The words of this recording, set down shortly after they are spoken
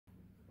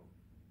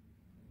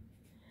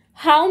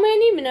How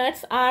many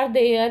minutes are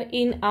there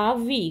in a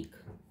week?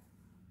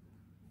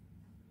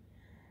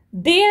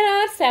 There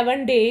are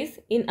 7 days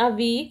in a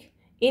week.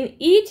 In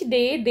each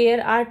day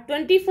there are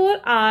 24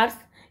 hours.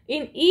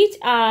 In each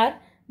hour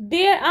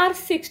there are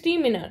 60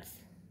 minutes.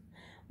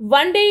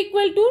 1 day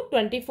equal to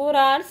 24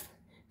 hours.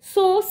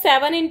 So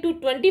 7 into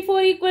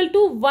 24 equal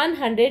to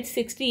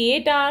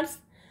 168 hours.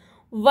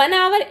 1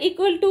 hour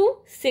equal to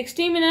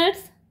 60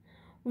 minutes.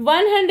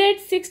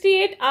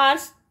 168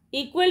 hours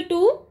equal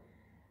to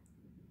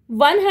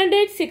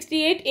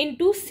 168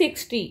 into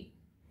 60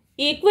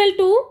 equal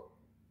to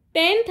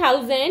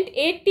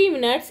 10,080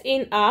 minutes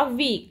in a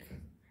week.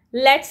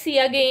 Let's see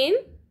again.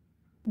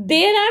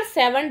 There are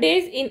 7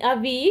 days in a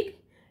week.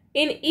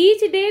 In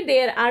each day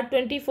there are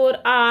 24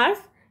 hours.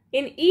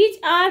 In each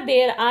hour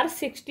there are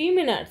 60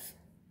 minutes.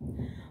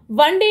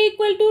 1 day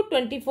equal to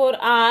 24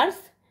 hours.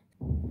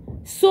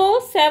 So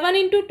 7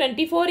 into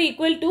 24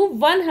 equal to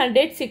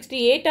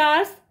 168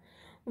 hours.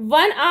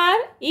 1 hour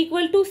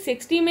equal to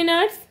 60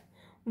 minutes.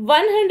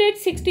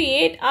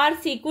 168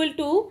 hours equal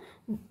to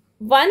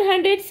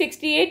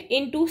 168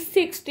 into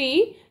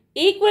 60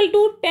 equal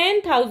to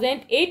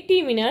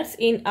 10,080 minutes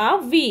in a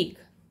week.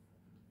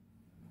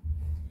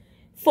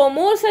 For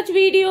more such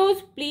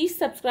videos, please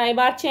subscribe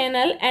our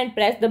channel and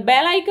press the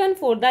bell icon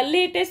for the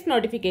latest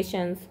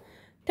notifications.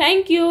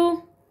 Thank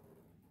you.